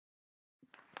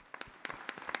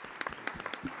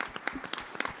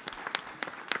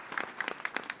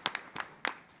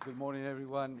Good morning,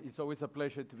 everyone. It's always a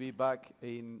pleasure to be back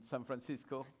in San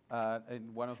Francisco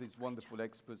in one of these wonderful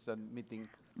expos and meeting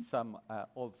some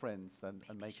old friends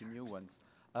and making new ones.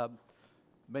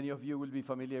 Many of you will be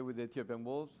familiar with the Ethiopian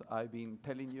wolves. I've been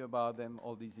telling you about them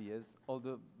all these years,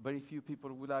 although very few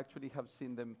people would actually have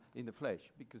seen them in the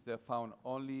flesh because they're found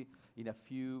only in a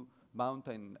few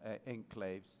mountain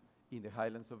enclaves in the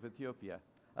highlands of Ethiopia.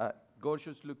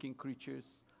 Gorgeous-looking creatures,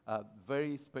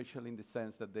 very special in the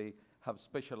sense that they have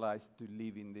specialized to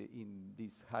live in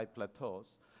these high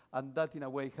plateaus, and that in a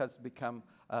way has become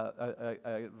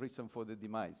a reason for the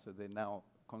demise. So they're now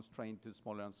constrained to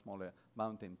smaller and smaller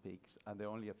mountain peaks, and there are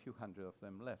only a few hundred of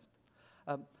them left.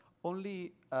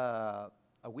 Only a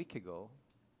week ago,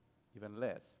 even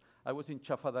less, I was in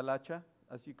Chafadalacha.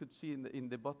 As you could see in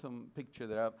the bottom picture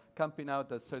there, camping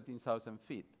out at 13,000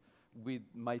 feet with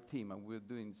my team, and we're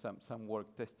doing some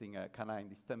work testing a canine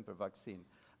distemper vaccine.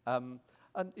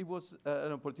 And it was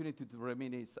an opportunity to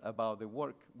reminisce about the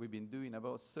work we've been doing,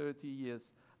 about 30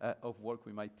 years of work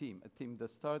with my team, a team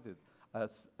that started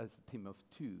as a team of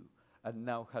 2 and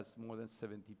now has more than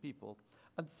 70 people,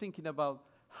 and thinking about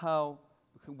how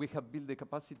we have built the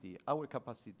capacity, our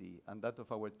capacity, and that of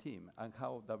our team, and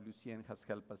how WCN has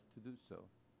helped us to do so.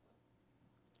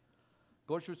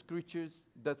 Gorgeous creatures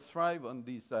that thrive on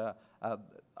these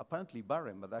apparently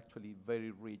barren but actually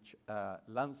very rich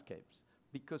landscapes,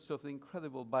 because of the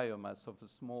incredible biomass of the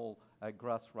small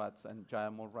grass rats and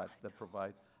giant mole rats that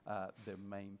provide their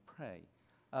main prey.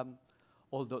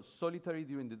 Although solitary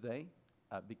during the day,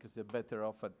 because they're better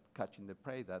off at catching the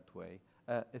prey that way,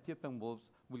 Ethiopian wolves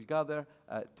will gather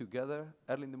together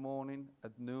early in the morning,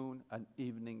 at noon, and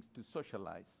evenings to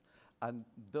socialize. And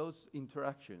those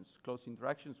interactions, close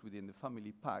interactions within the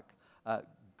family pack,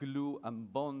 glue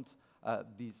and bond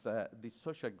these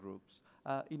social groups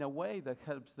in a way that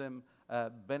helps them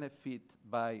benefit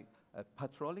by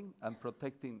patrolling and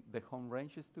protecting the home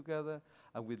ranges together,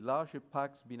 and with larger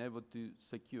packs being able to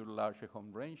secure larger home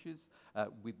ranges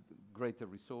with greater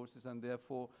resources, and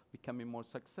therefore becoming more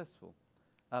successful.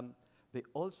 They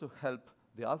also help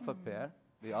the alpha pair,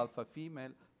 the alpha female,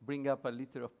 bring up a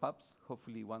litter of pups,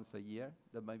 hopefully once a year.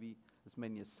 There might be as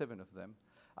many as 7 of them.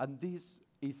 And this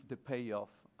is the payoff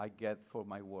I get for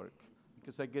my work,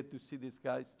 because I get to see these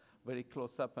guys very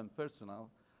close up and personal,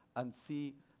 and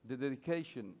see the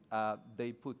dedication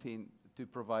they put in to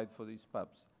provide for these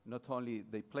pups. Not only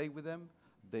they play with them,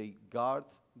 they guard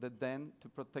the den to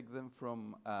protect them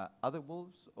from other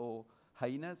wolves or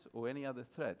hyenas or any other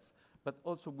threats, but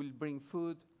also will bring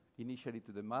food initially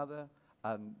to the mother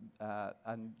and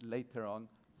later on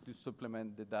to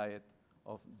supplement the diet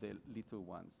of the little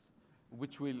ones,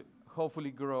 which will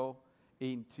hopefully grow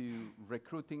into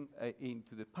recruiting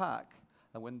into the pack.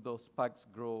 And when those packs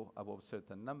grow above a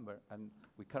certain number, and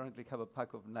we currently have a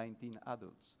pack of 19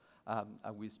 adults,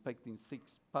 and we're expecting 6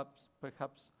 pups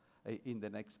perhaps in the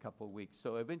next couple of weeks.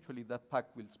 So eventually that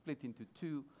pack will split into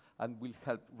 2 and will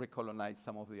help recolonize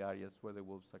some of the areas where the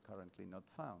wolves are currently not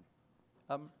found.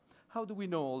 How do we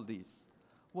know all this?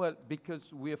 Well,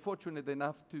 because we are fortunate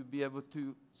enough to be able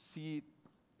to see it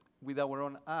with our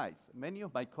own eyes. Many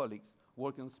of my colleagues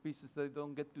work on species they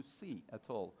don't get to see at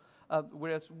all.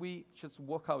 Whereas we just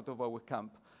walk out of our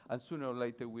camp, and sooner or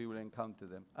later we will encounter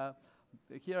them.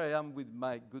 Here I am with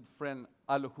my good friend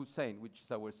Alo Hussein, which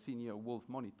is our senior wolf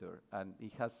monitor, and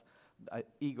he has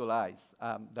eagle eyes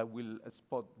that will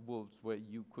spot wolves where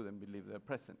you couldn't believe they're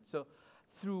present. So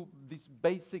through this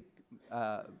basic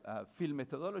field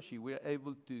methodology, we're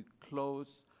able to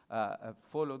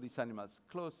follow these animals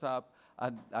close up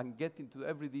and get into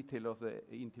every detail of the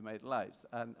intimate lives.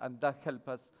 And that helps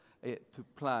us to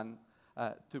plan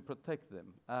to protect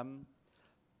them.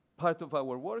 Part of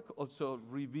our work also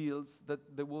reveals that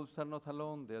the wolves are not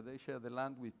alone there. They share the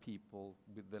land with people,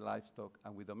 with the livestock,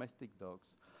 and with domestic dogs.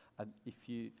 And if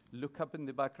you look up in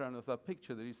the background of that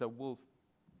picture, there is a wolf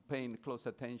paying close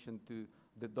attention to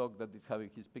the dog that is having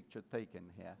his picture taken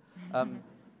here.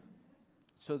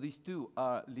 So these two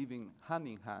are living hand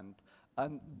in hand,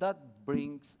 and that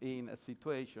brings in a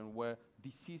situation where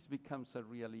disease becomes a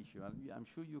real issue. And I'm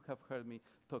sure you have heard me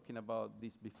talking about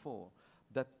this before,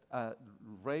 that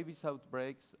rabies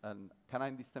outbreaks and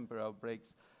canine distemper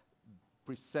outbreaks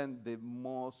present the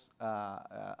most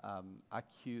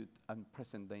acute and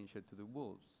present danger to the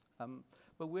wolves.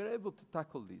 But we're able to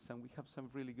tackle this, and we have some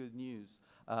really good news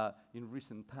in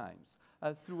recent times.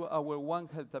 Through our One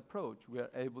Health approach, we are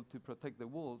able to protect the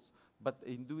wolves, but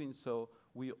in doing so,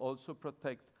 we also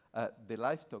protect the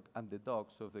livestock and the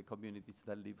dogs of the communities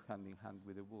that live hand in hand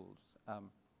with the wolves.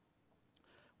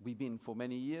 We've been for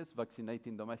many years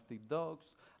vaccinating domestic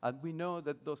dogs, and we know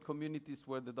that those communities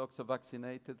where the dogs are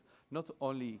vaccinated not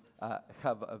only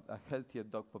have a healthier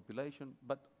dog population,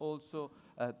 but also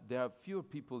there are fewer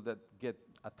people that get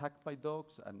attacked by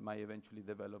dogs and might eventually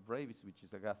develop rabies, which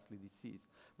is a ghastly disease,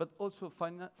 but also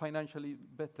financially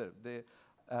better.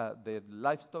 The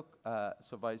livestock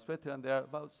survives better, and they are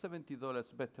about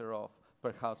 $70 better off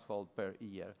per household per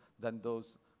year than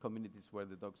those communities where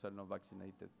the dogs are not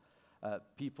vaccinated.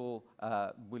 People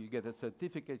will get a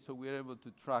certificate, so we're able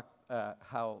to track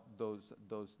how those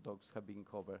dogs have been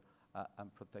covered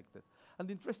and protected. And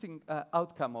the interesting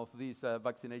outcome of these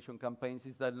vaccination campaigns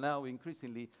is that now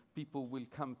increasingly people will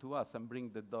come to us and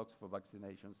bring the dogs for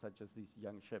vaccination, such as these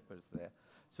young shepherds there.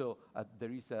 So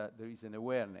there is an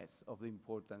awareness of the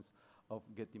importance of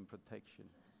getting protection.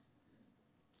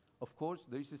 Of course,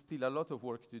 there is still a lot of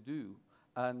work to do,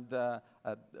 and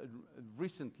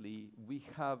recently we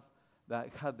have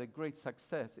had a great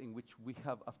success in which we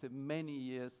have, after many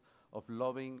years of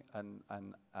lobbying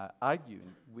and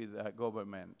arguing with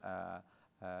government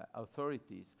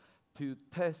authorities, to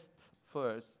test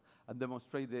first and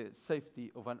demonstrate the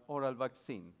safety of an oral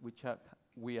vaccine, which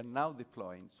we are now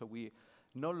deploying. So we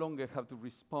no longer have to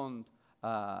respond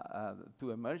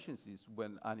to emergencies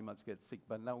when animals get sick,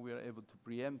 but now we are able to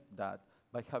preempt that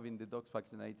by having the dogs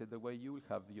vaccinated the way you will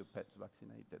have your pets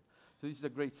vaccinated. So this is a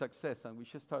great success, and we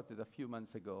just started a few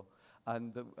months ago,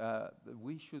 and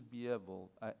we should be able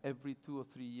every 2 or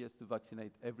 3 years to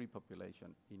vaccinate every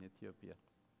population in Ethiopia.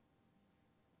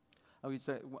 And it's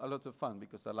a lot of fun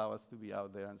because it allows us to be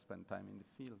out there and spend time in the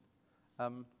field.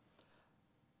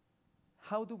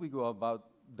 How do we go about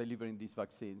delivering these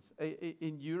vaccines?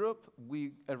 In Europe,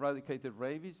 we eradicated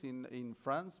rabies in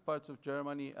France, parts of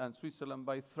Germany, and Switzerland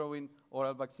by throwing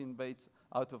oral vaccine baits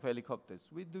out of helicopters.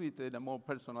 We do it in a more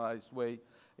personalized way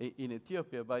in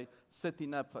Ethiopia by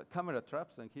setting up camera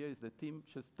traps, and here is the team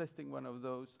just testing one of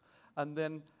those, and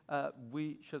then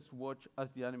we just watch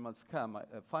as the animals come,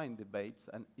 find the baits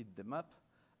and eat them up.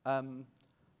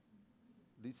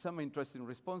 There's some interesting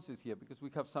responses here because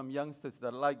we have some youngsters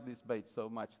that like this bait so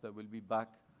much that will be back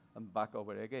and back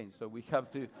over again. So we have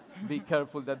to be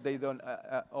careful that they don't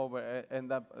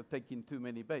end up taking too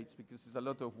many baits because there's a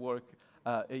lot of work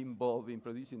involved in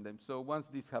producing them. So once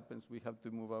this happens, we have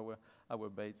to move our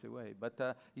baits away.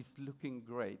 But it's looking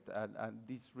great, and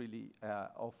this really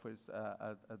offers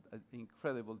an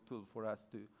incredible tool for us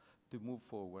to move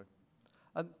forward.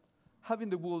 And having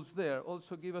the wolves there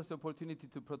also gives us the opportunity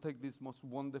to protect these most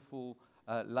wonderful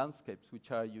landscapes, which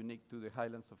are unique to the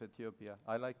highlands of Ethiopia.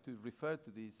 I like to refer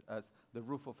to this as the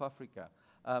roof of Africa.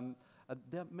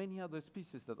 There are many other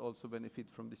species that also benefit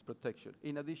from this protection,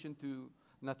 in addition to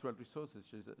natural resources,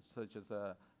 such as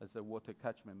a water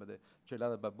catchment, but the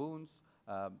gelada baboons,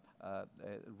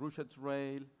 rushet's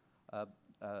rail,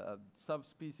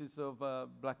 subspecies of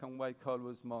black and white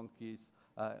colobus monkeys,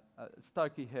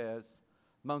 starky hares,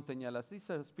 mountain yellows. These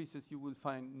are species you will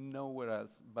find nowhere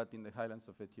else but in the highlands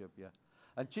of Ethiopia.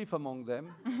 And chief among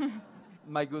them,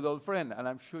 my good old friend, and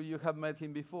I'm sure you have met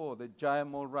him before, the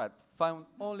giant mole rat, found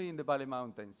only in the Bali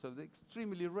Mountains. So they're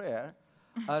extremely rare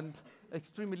and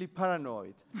extremely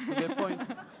paranoid, to the point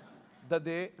that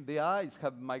the eyes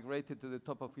have migrated to the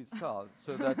top of his skull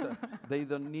so that they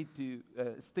don't need to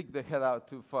stick their head out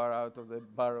too far out of the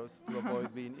burrows to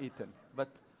avoid being eaten. But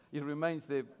it remains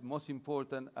the most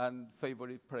important and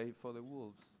favorite prey for the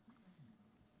wolves.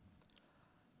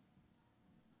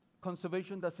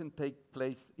 Conservation doesn't take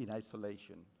place in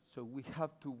isolation, so we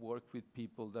have to work with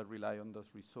people that rely on those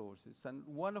resources. And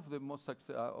one of the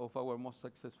our most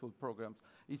successful programs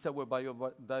is our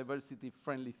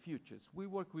biodiversity-friendly futures. We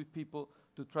work with people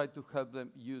to try to help them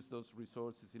use those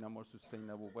resources in a more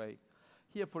sustainable way.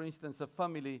 Here, for instance, a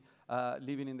family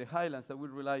living in the highlands that will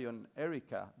rely on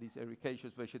erica, this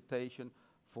ericaceous vegetation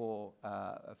for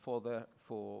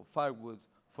firewood,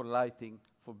 for lighting,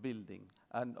 for building.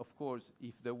 And of course,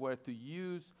 if they were to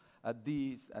use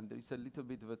these, and there is a little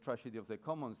bit of a tragedy of the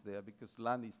commons there because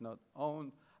land is not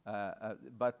owned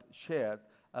but shared,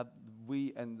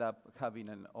 we end up having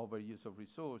an overuse of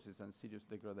resources and serious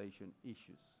degradation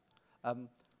issues.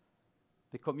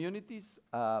 The communities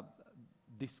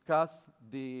discuss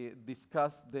the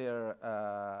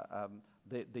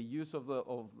use of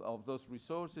those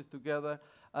resources together,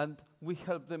 and we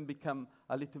help them become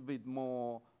a little bit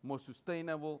more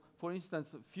sustainable. For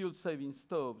instance, fuel-saving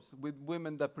stoves with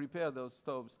women that prepare those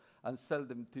stoves and sell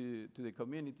them to the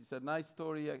communities. A nice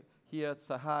story here at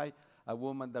Sahai, a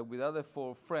woman that with other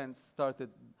 4 friends started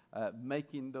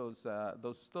making those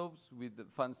stoves with the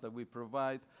funds that we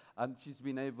provide, and she's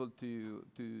been able to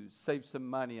save some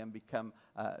money and become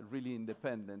really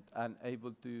independent and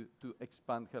able to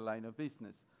expand her line of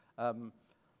business.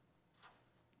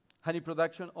 Honey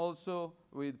production also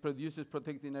with producers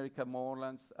protecting Erica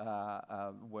moorlands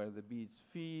where the bees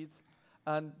feed.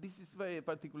 And this is very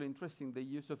particularly interesting, the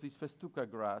use of this festuca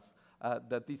grass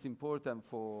that is important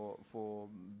for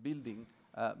building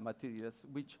materials,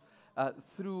 which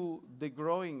through the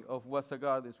growing of wasa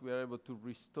gardens, we are able to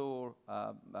restore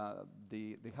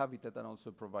the habitat and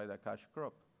also provide a cash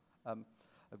crop.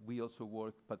 We also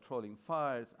work patrolling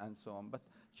fires and so on, but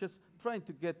just trying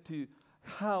to get to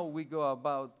how we go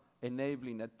about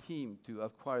enabling a team to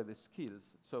acquire the skills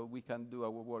so we can do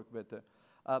our work better.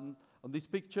 On this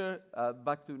picture,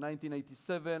 back to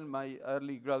 1987, my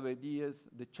early graduate years,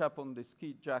 the chap on the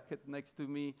ski jacket next to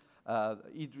me,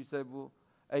 Idris Ebu,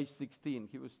 age 16.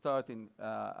 He was starting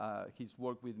his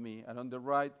work with me. And on the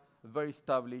right, a very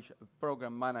established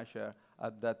program manager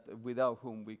that without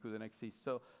whom we couldn't exist.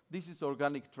 So this is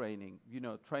organic training, you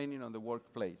know, training on the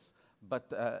workplace,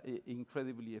 but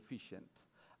incredibly efficient.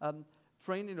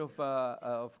 Training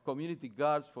of community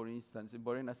guards, for instance, in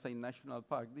Borena Saint National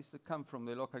Park. This come from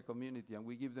the local community, and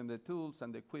we give them the tools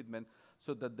and the equipment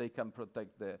so that they can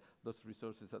protect those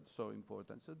resources that are so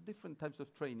important. So different types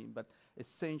of training, but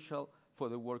essential for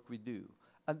the work we do.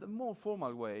 And the more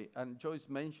formal way, and Joyce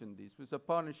mentioned this, was a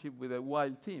partnership with a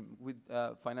wild team with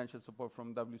financial support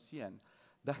from WCN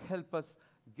that help us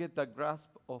get a grasp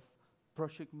of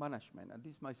project management. And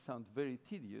this might sound very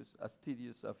tedious, as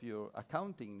tedious of your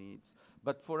accounting needs,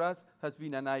 but for us has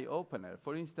been an eye-opener.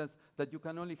 For instance, that you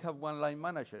can only have one line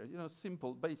manager, you know,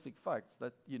 simple, basic facts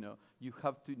that, you know, you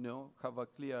have to know, have a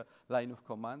clear line of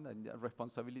command and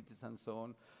responsibilities and so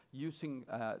on, using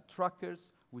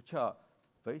trackers, which are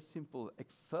very simple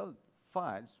Excel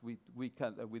files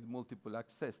with multiple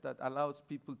access that allows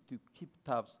people to keep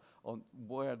tabs on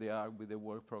where they are with the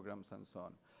work programs and so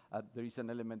on. There is an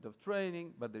element of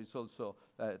training, but there is also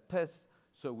tests.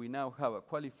 So we now have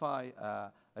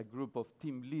a group of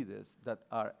team leaders that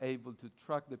are able to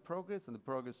track the progress and the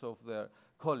progress of their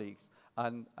colleagues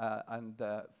and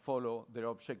follow their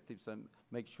objectives and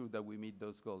make sure that we meet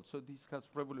those goals. So this has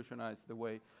revolutionized the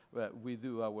way we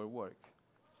do our work.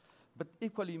 But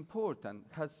equally important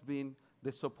has been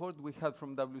the support we had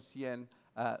from WCN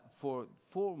for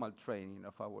formal training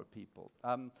of our people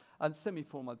and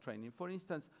semi-formal training. For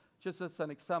instance, just as an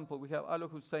example, we have Alo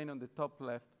Hussein on the top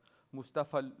left,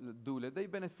 Mustafa Dule. They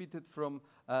benefited from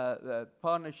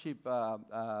partnership,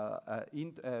 partner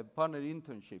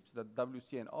internships that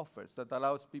WCN offers that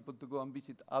allows people to go and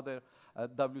visit other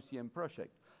WCN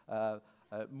projects.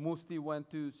 Musti went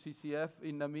to CCF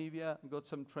in Namibia, got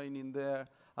some training there.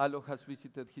 Alo has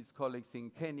visited his colleagues in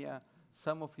Kenya.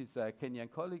 Some of his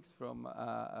Kenyan colleagues from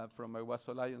Ewaso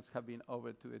Alliance have been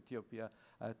over to Ethiopia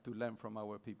to learn from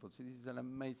our people. So this is an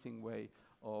amazing way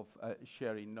of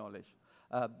sharing knowledge.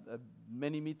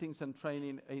 Many meetings and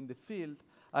training in the field.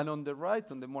 And on the right,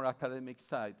 on the more academic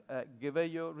side,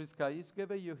 Gebeyo Rizkai, is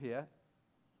Gebeyo here?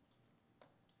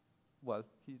 Well,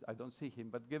 I don't see him,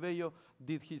 but Gebeyo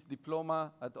did his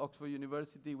diploma at Oxford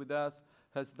University with us,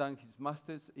 has done his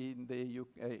master's in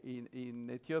in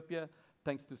Ethiopia,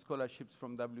 thanks to scholarships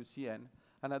from WCN.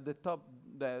 And at the top,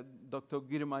 Dr.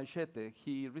 Girma Shete,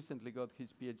 he recently got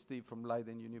his PhD from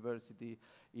Leiden University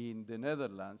in the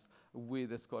Netherlands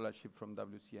with a scholarship from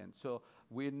WCN. So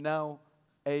we're now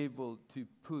able to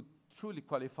put truly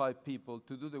qualified people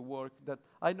to do the work that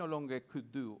I no longer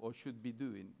could do or should be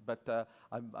doing, but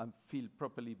I feel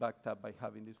properly backed up by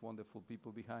having these wonderful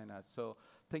people behind us. So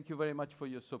thank you very much for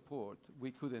your support.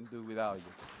 We couldn't do without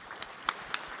you.